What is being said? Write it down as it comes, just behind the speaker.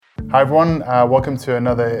Hi everyone, welcome to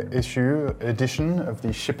another edition of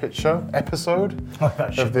the Ship It Show episode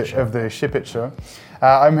of the Ship It Show.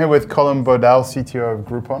 I'm here with Colin Bodal, CTO of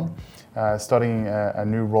Groupon, starting a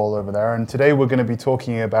new role over there. And today we're going to be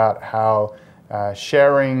talking about how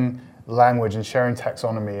sharing language and sharing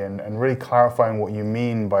taxonomy and really clarifying what you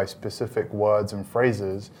mean by specific words and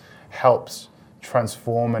phrases helps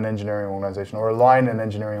transform an engineering organization or align an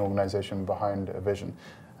engineering organization behind a vision.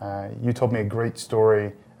 You told me a great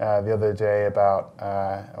story the other day about,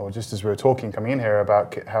 or just as we were talking coming in here,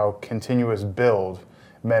 about how continuous build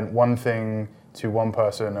meant one thing to one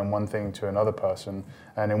person and one thing to another person.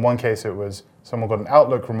 And in one case it was someone got an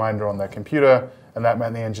Outlook reminder on their computer, and that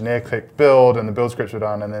meant the engineer clicked build and the build scripts were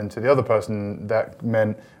done. And then to the other person, that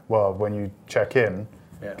meant, well, when you check in,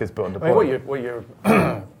 it gets built and deployed. I mean, what you're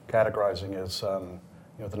categorizing is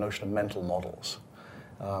the notion of mental models.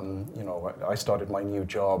 I started my new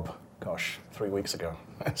job, 3 weeks ago.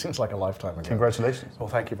 It seems like a lifetime ago. Congratulations. Well,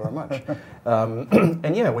 thank you very much.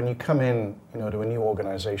 And yeah, when you come in, to a new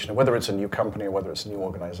organization, whether it's a new company or whether it's a new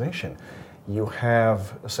organization, you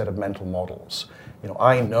have a set of mental models.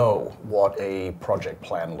 I know what a project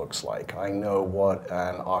plan looks like. I know what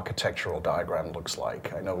an architectural diagram looks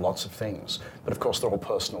like. I know lots of things, but of course they're all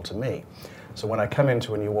personal to me. So when I come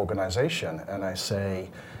into a new organization and I say,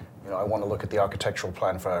 I want to look at the architectural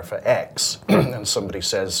plan for X, and somebody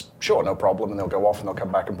says, sure, no problem, and they'll go off and they'll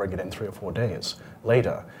come back and bring it in 3 or 4 days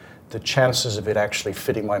later, the chances of it actually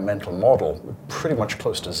fitting my mental model are pretty much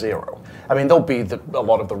close to zero. I mean, there'll be a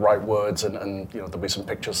lot of the right words and there'll be some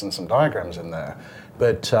pictures and some diagrams in there,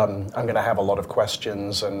 but I'm going to have a lot of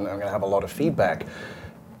questions and I'm going to have a lot of feedback.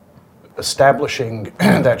 Establishing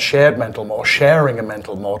that shared mental model, sharing a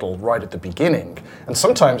mental model right at the beginning, and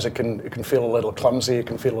sometimes it can feel a little clumsy, it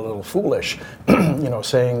can feel a little foolish,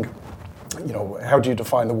 saying, how do you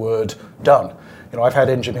define the word done? I've had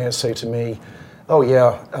engineers say to me, oh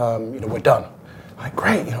yeah, we're done. I'm like,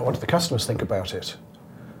 great, what do the customers think about it?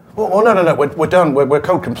 Well, no, we're done. We're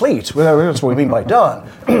code complete. That's what we mean by done.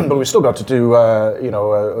 But we've still got to do,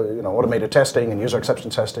 automated testing and user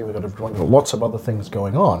acceptance testing. We've got to do lots of other things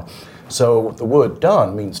going on. So the word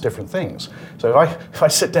done means different things. So if I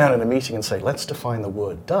sit down in a meeting and say, let's define the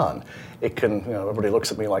word done, it can, everybody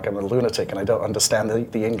looks at me like I'm a lunatic and I don't understand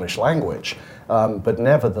the English language. But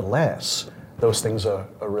nevertheless, those things are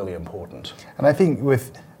really important. And I think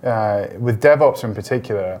with DevOps in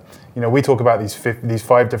particular, we talk about these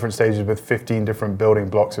 5 different stages with 15 different building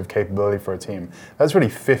blocks of capability for a team. That's really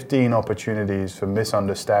 15 opportunities for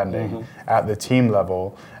misunderstanding at the team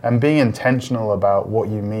level, and being intentional about what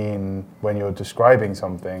you mean when you're describing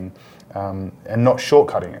something, and not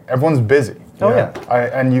shortcutting it. Everyone's busy.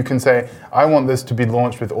 And you can say, I want this to be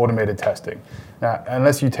launched with automated testing. Now,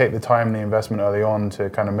 unless you take the time and the investment early on to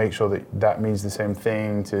kind of make sure that means the same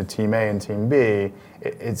thing to team A and team B,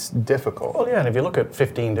 it's difficult. Well, yeah, and if you look at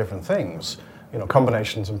 15 different things,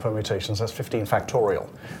 combinations and permutations, that's 15 factorial.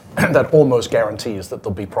 That almost guarantees that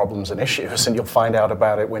there'll be problems and issues, and you'll find out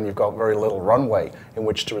about it when you've got very little runway in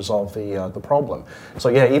which to resolve the problem. So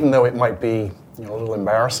yeah, even though it might be a little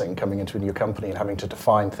embarrassing coming into a new company and having to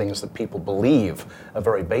define things that people believe are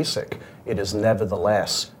very basic, it is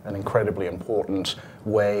nevertheless an incredibly important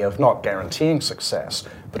way of not guaranteeing success,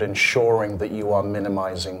 but ensuring that you are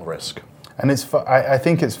minimizing risk. And I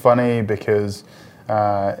think it's funny because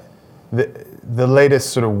the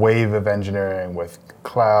latest sort of wave of engineering with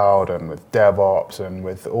cloud and with DevOps and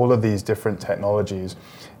with all of these different technologies,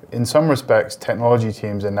 in some respects, technology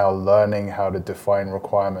teams are now learning how to define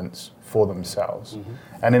requirements for themselves.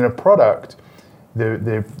 And in a product,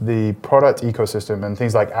 the product ecosystem and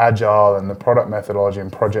things like Agile and the product methodology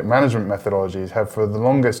and project management methodologies have for the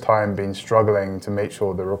longest time been struggling to make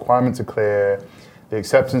sure the requirements are clear, the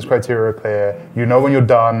acceptance criteria are clear, when you're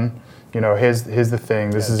done, here's the thing,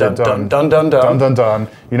 this is it done. Done.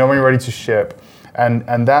 When you're ready to ship.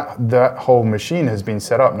 And that whole machine has been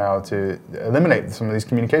set up now to eliminate some of these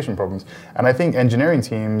communication problems. And I think engineering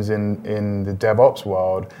teams in the DevOps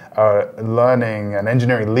world are learning, and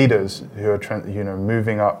engineering leaders who are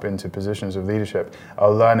moving up into positions of leadership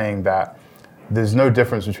are learning that there's no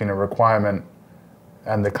difference between a requirement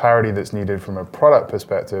and the clarity that's needed from a product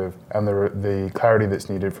perspective and the clarity that's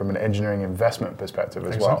needed from an engineering investment perspective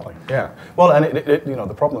as well. Yeah. Well, and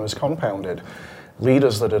the problem is compounded.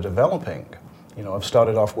 Leaders that are developing, I've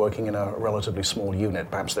started off working in a relatively small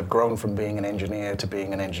unit. Perhaps they've grown from being an engineer to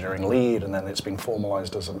being an engineering lead, and then it's been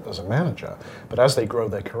formalized as a manager. But as they grow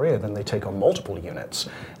their career, then they take on multiple units.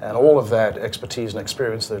 And all of that expertise and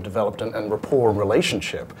experience they've developed and rapport and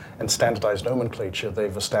relationship and standardized nomenclature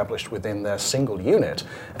they've established within their single unit.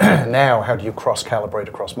 Now, how do you cross-calibrate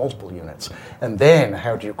across multiple units? And then,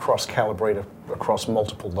 how do you cross-calibrate across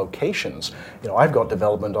multiple locations? I've got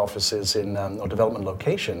development offices or development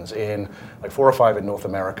locations in like 4 or 5 in North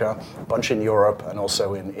America, a bunch in Europe, and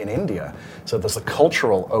also in India. So there's a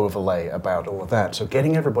cultural overlay about all of that. So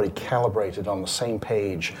getting everybody calibrated on the same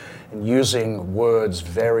page and using words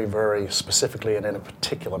very, very specifically and in a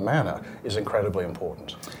particular manner is incredibly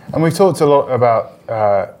important. And we've talked a lot about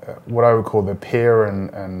what I would call the peer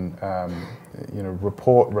and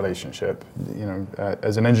report relationship.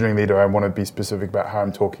 As an engineering leader, I want to be specific about how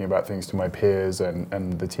I'm talking about things to my peers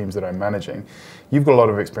and the teams that I'm managing. You've got a lot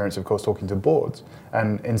of experience, of course, talking to boards,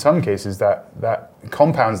 and in some cases that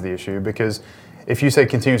compounds the issue, because if you say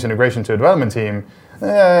continuous integration to a development team,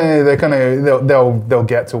 they'll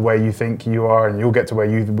get to where you think you are, and you'll get to where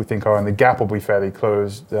you think are, and the gap will be fairly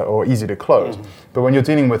closed or easy to close. Mm-hmm. But when you're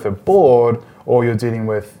dealing with a board, or you're dealing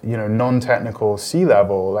with non-technical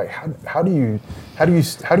C-level, like how do you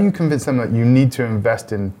convince them that you need to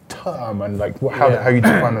invest in term, and like how you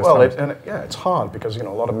define those terms? It's hard because a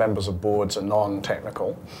lot of members of boards are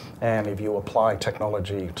non-technical, and if you apply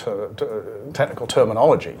technology to technical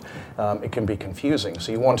terminology, it can be confusing.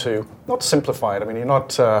 So you want to not simplify it. I mean, you're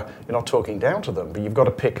not talking down to them, but you've got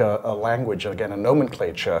to pick a language, again, a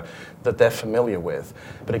nomenclature that they're familiar with.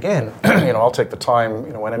 But again, I'll take the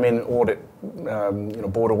time, when I'm in audit.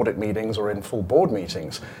 Board audit meetings or in full board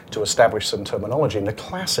meetings to establish some terminology. And the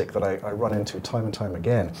classic that I run into time and time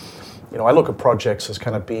again, I look at projects as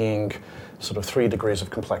kind of being sort of 3 degrees of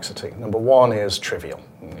complexity. Number 1 is trivial.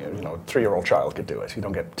 A 3-year-old child could do it.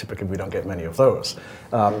 Typically we don't get many of those.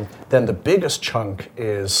 Then the biggest chunk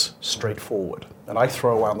is straightforward. And I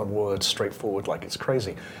throw out the word straightforward like it's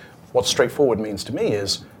crazy. What straightforward means to me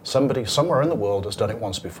is somebody somewhere in the world has done it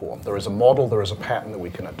once before. There is a model, there is a pattern that we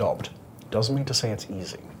can adopt. Doesn't mean to say it's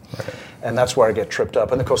easy. Right. And that's where I get tripped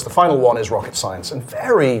up. And of course, the final one is rocket science. And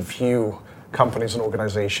very few companies and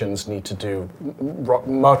organizations need to do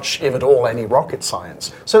much, if at all, any rocket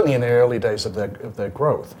science, certainly in the early days of their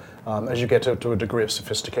growth. As you get to a degree of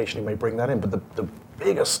sophistication, you may bring that in. But the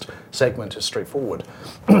biggest segment is straightforward.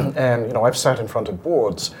 And I've sat in front of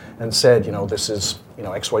boards and said, this is,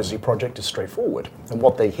 XYZ project is straightforward. And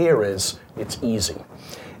what they hear is, it's easy.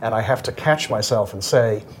 And I have to catch myself and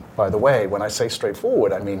say, by the way, when I say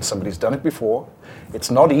straightforward, I mean somebody's done it before. It's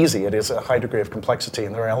not easy. It is a high degree of complexity,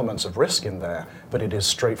 and there are elements of risk in there. But it is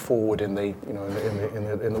straightforward in the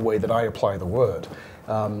in the way that I apply the word.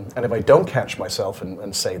 And if I don't catch myself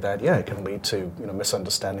and say that, it can lead to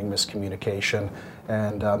misunderstanding, miscommunication,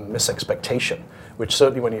 and misexpectation, which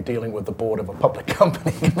certainly when you're dealing with the board of a public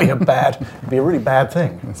company can be a really bad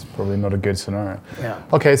thing. That's probably not a good scenario. Yeah.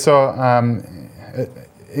 Okay, so.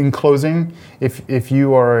 In closing, if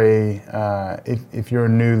you are if you're a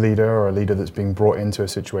new leader or a leader that's being brought into a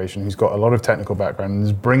situation who's got a lot of technical background and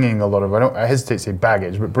is bringing a lot of, I hesitate to say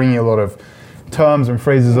baggage, but bringing a lot of terms and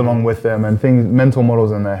phrases along with them and mental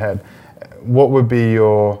models in their head, what would be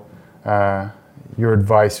your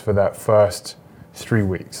advice for that first 3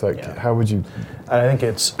 weeks? How would you? I think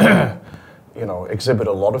it's exhibit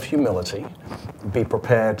a lot of humility. Be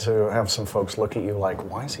prepared to have some folks look at you like,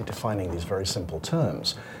 why is he defining these very simple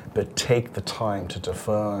terms? But take the time to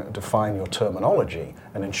define your terminology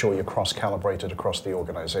and ensure you're cross-calibrated across the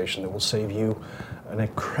organization. That will save you an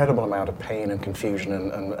incredible amount of pain and confusion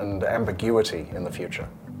and ambiguity in the future.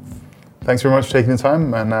 Thanks very much for taking the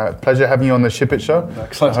time, and pleasure having you on the Ship It Show.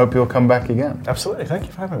 Excellent. I hope you'll come back again. Absolutely. Thank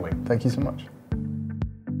you for having me. Thank you so much.